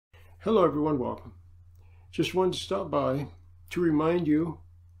Hello everyone, welcome. Just wanted to stop by to remind you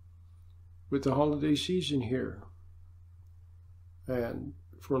with the holiday season here, and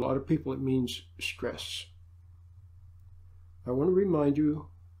for a lot of people it means stress. I want to remind you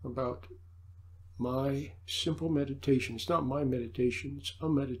about my simple meditation. It's not my meditation, it's a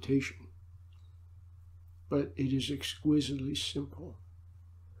meditation, but it is exquisitely simple.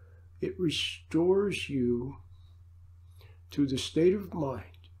 It restores you to the state of mind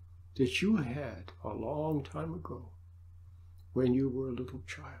that you had a long time ago when you were a little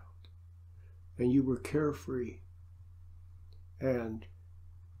child and you were carefree and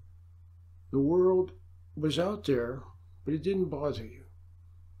the world was out there, but it didn't bother you.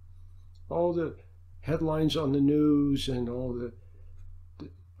 All the headlines on the news and all the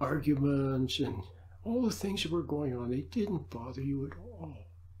arguments and all the things that were going on, they didn't bother you at all.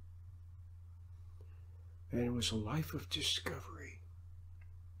 And it was a life of discovery.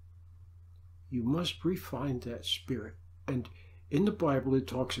 You must refine that spirit. And in the Bible, it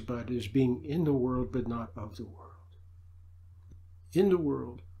talks about it as being in the world, but not of the world. In the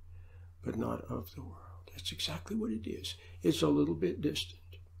world, but not of the world. That's exactly what it is. It's a little bit distant.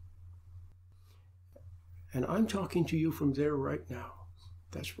 And I'm talking to you from there right now.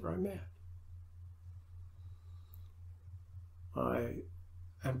 That's where I'm at. I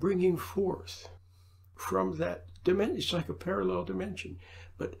am bringing forth from that dimension. It's like a parallel dimension.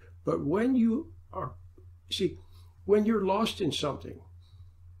 But when you are, when you're lost in something,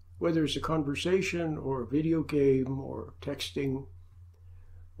 whether it's a conversation or a video game or texting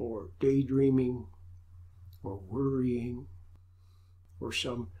or daydreaming or worrying or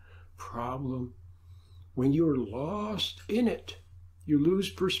some problem, when you're lost in it, you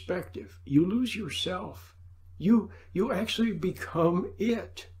lose perspective. You lose yourself. You actually become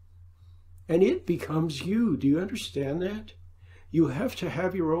it. And it becomes you. Do you understand that? You have to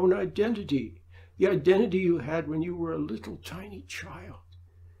have your own identity. The identity you had when you were a little tiny child.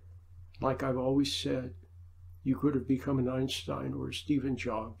 Like I've always said, you could have become an Einstein or a Stephen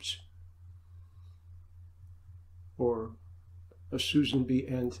Jobs or a Susan B.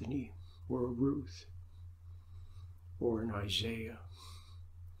 Anthony or a Ruth or an Isaiah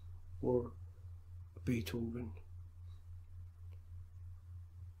or a Beethoven.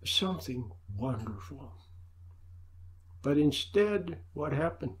 Something wonderful. But instead, what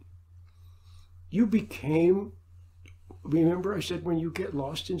happened? You became, remember I said when you get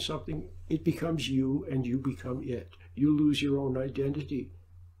lost in something, it becomes you and you become it. You lose your own identity.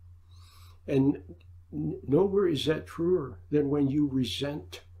 And nowhere is that truer than when you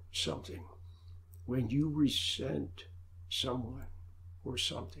resent something. When you resent someone or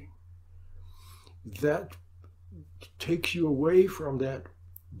something. That takes you away from that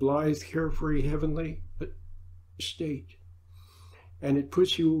blithe, carefree, heavenly state. And it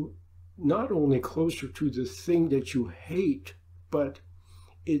puts you not only closer to the thing that you hate, but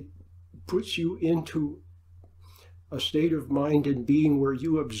it puts you into a state of mind and being where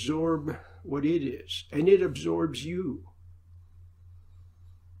you absorb what it is, and it absorbs you.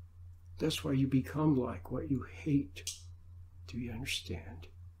 That's why you become like what you hate. Do you understand?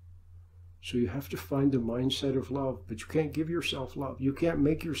 So you have to find the mindset of love, but you can't give yourself love. You can't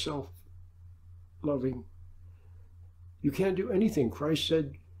make yourself loving. You can't do anything. Christ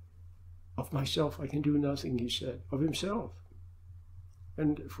said, of myself I can do nothing, he said, of himself.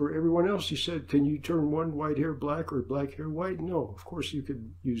 And for everyone else, he said, can you turn one white hair black or black hair white? No, of course you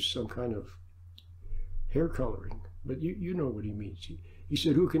could use some kind of hair coloring, but you know what he means. He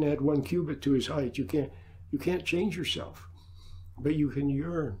said, who can add 1 cubit to his height? You can't change yourself, but you can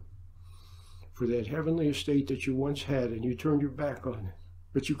yearn for that heavenly estate that you once had, and you turned your back on it,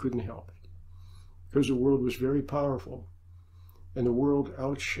 but you couldn't help it. Because the world was very powerful, and the world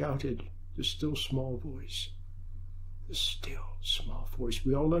outshouted the still small voice. The still small voice.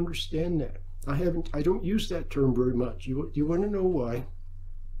 We all understand that. I don't use that term very much. You want to know why?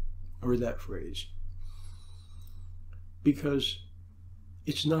 Or that phrase? Because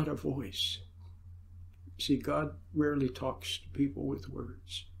it's not a voice. See, God rarely talks to people with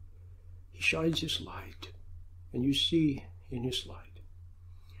words. He shines his light, and you see in his light.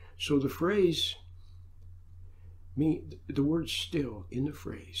 So the phrase, the word still in the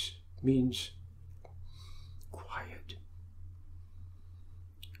phrase means quiet.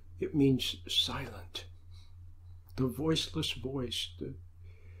 It means silent. The voiceless voice, the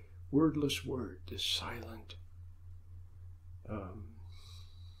wordless word, the silent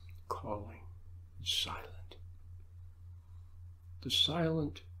calling. It's silent. The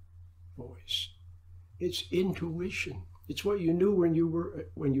silent voice. It's intuition. It's what you knew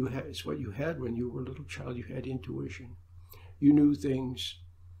it's what you had when you were a little child. You had intuition. You knew things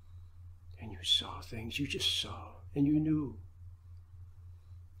and you saw things, you just saw, and you knew.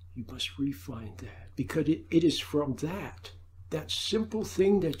 You must refine that, because it is from that simple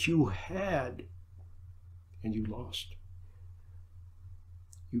thing that you had and you lost.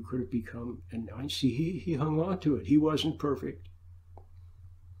 You could have become, and I see he hung on to it. He wasn't perfect,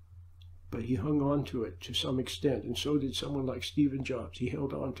 but he hung on to it to some extent, and so did someone like Stephen Jobs. He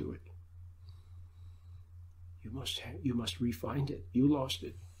held on to it. You must refine it. You lost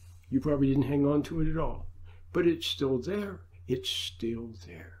it. You probably didn't hang on to it at all, but it's still there. It's still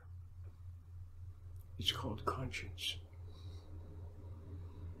there. It's called conscience.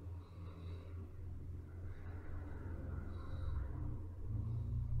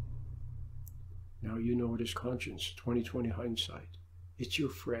 Now you know it is conscience, 20/20 hindsight. It's your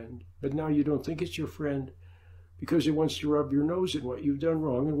friend, but now you don't think it's your friend because it wants to rub your nose in what you've done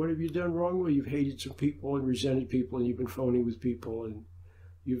wrong. And what have you done wrong? Well, you've hated some people and resented people, and you've been phony with people, and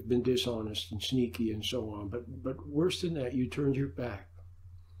you've been dishonest and sneaky and so on. But worse than that, you turned your back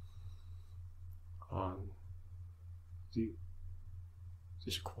on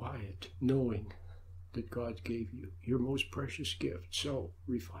this quiet knowing that God gave you, your most precious gift. So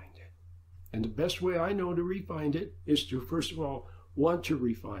refine it. And the best way I know to refine it is to, first of all, want to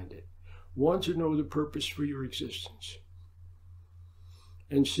refine it. Want to know the purpose for your existence.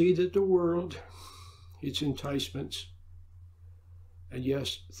 And see that the world, its enticements, and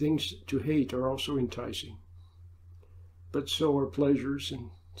yes, things to hate are also enticing. But so are pleasures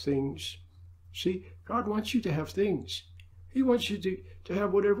and things. See, God wants you to have things. He wants you to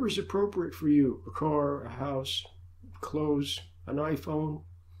have whatever is appropriate for you. A car, a house, clothes, an iPhone.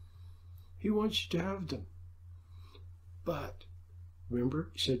 He wants you to have them. But,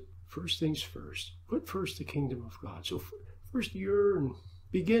 remember, he said, first things first. Put first the kingdom of God. So first yearn.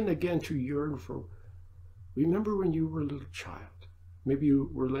 Begin again to yearn for. Remember when you were a little child. Maybe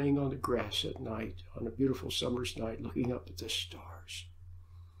you were laying on the grass at night, on a beautiful summer's night, looking up at the stars.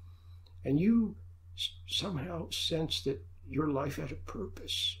 And you somehow sensed that your life had a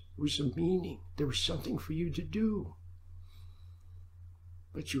purpose. There was a meaning. There was something for you to do.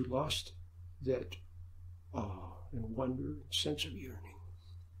 But you lost that awe and wonder and sense of yearning.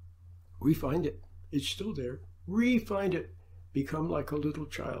 Refind it. It's still there. Refind it. Become like a little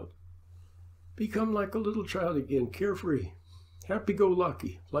child. Become like a little child again, carefree,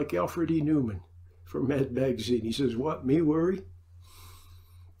 happy-go-lucky, like Alfred E. Newman from Mad Magazine. He says, what, me worry?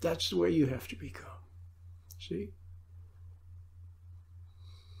 That's the way you have to become. See?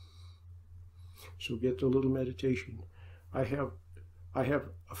 So get the little meditation. I have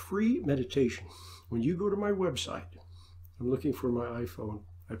a free meditation. When you go to my website, I'm looking for my iPhone.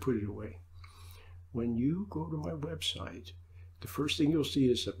 I put it away. When you go to my website, the first thing you'll see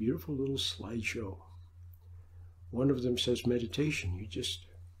is a beautiful little slideshow. One of them says meditation. You just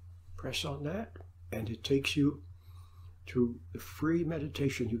press on that, and it takes you to the free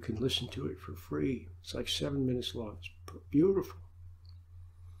meditation. You can listen to it for free. It's like 7 minutes long. It's beautiful.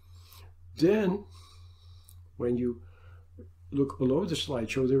 Then, when you look below the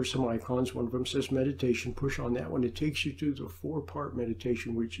slideshow, there are some icons. One of them says meditation. Push on that one. It takes you to the 4-part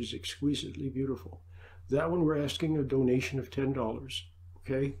meditation, which is exquisitely beautiful. That one, we're asking a donation of $10,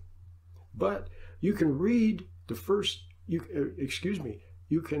 okay? But you can read the first, you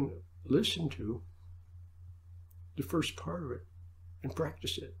can listen to the first part of it and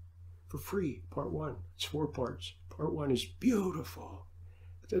practice it for free. Part 1, it's 4 parts. Part 1 is beautiful.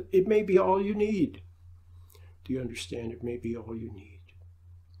 It may be all you need. Do you understand? It may be all you need.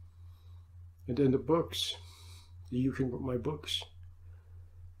 And then the books, my books,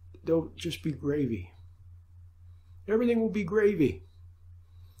 they'll just be gravy. Everything will be gravy.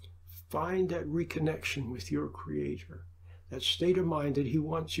 Find that reconnection with your Creator, that state of mind that He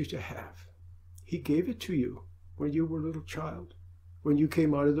wants you to have. He gave it to you when you were a little child, when you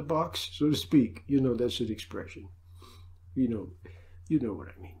came out of the box, so to speak. You know that's an expression. You know what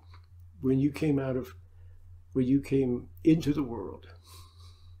I mean. When you came into the world.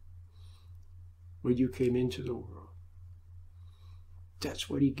 When you came into the world. That's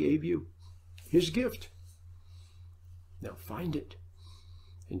what He gave you. His gift. Now find it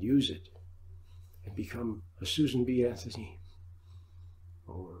and use it and become a Susan B. Anthony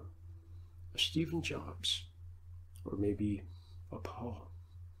or a Stephen Jobs or maybe a Paul,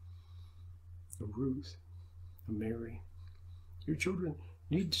 a Ruth, a Mary. Your children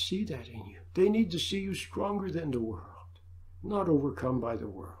need to see that in you. They need to see you stronger than the world, not overcome by the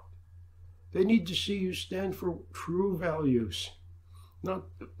world. They need to see you stand for true values, not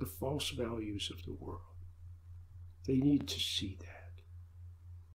the false values of the world. They need to see that.